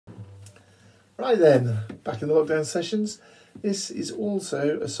Right then, back in the lockdown sessions. This is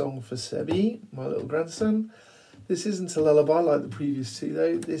also a song for Sebi, my little grandson. This isn't a lullaby like the previous two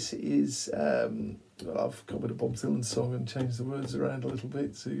though. This is, I've covered a Bob Dylan song and changed the words around a little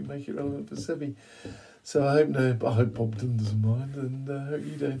bit to make it relevant for Sebi. So I hope Bob Dylan doesn't mind, and I hope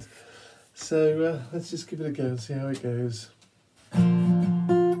you don't. So let's just give it a go and see how it goes.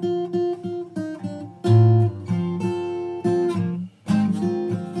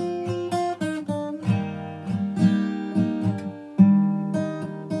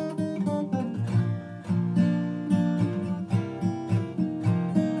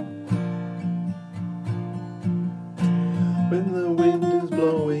 When the wind is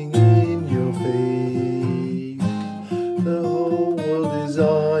blowing in your face, the whole world is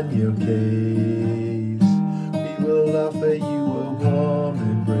on your case. We will laugh at you, a warm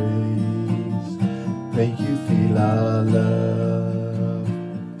embrace, make you feel our love.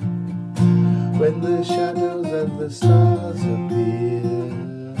 When the shadows and the stars appear,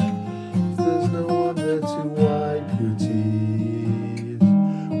 if there's no one there to wipe your tears,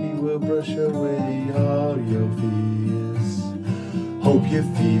 we will brush away all your fears. Hope you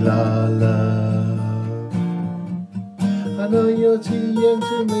feel our love. I know you're too young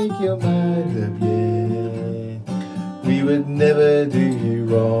to make your mind up yet. We would never do you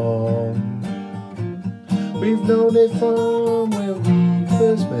wrong. We've known it from when we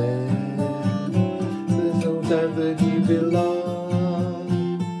first met. There's no doubt that you belong.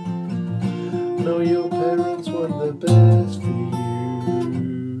 Know your parents want the best for you.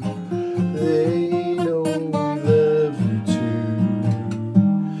 They know we love you too.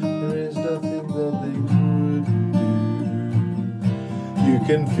 There is nothing that they wouldn't do. You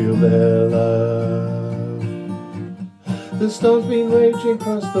can feel their love. The storm's been raging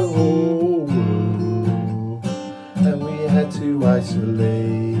across the whole world, and we had to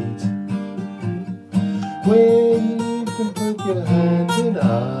isolate. When you can put your hand in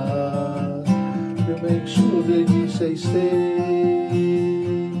ours, we'll make sure that you stay safe.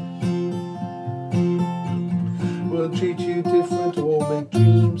 We'll treat you different or make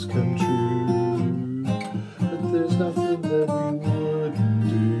dreams come true, but there's nothing that we wouldn't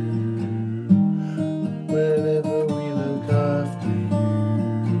do. Whenever we look after you,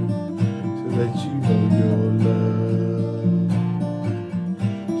 to let you know your love,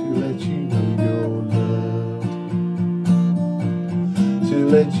 to let you know your love, to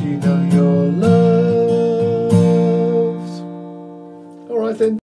let you know your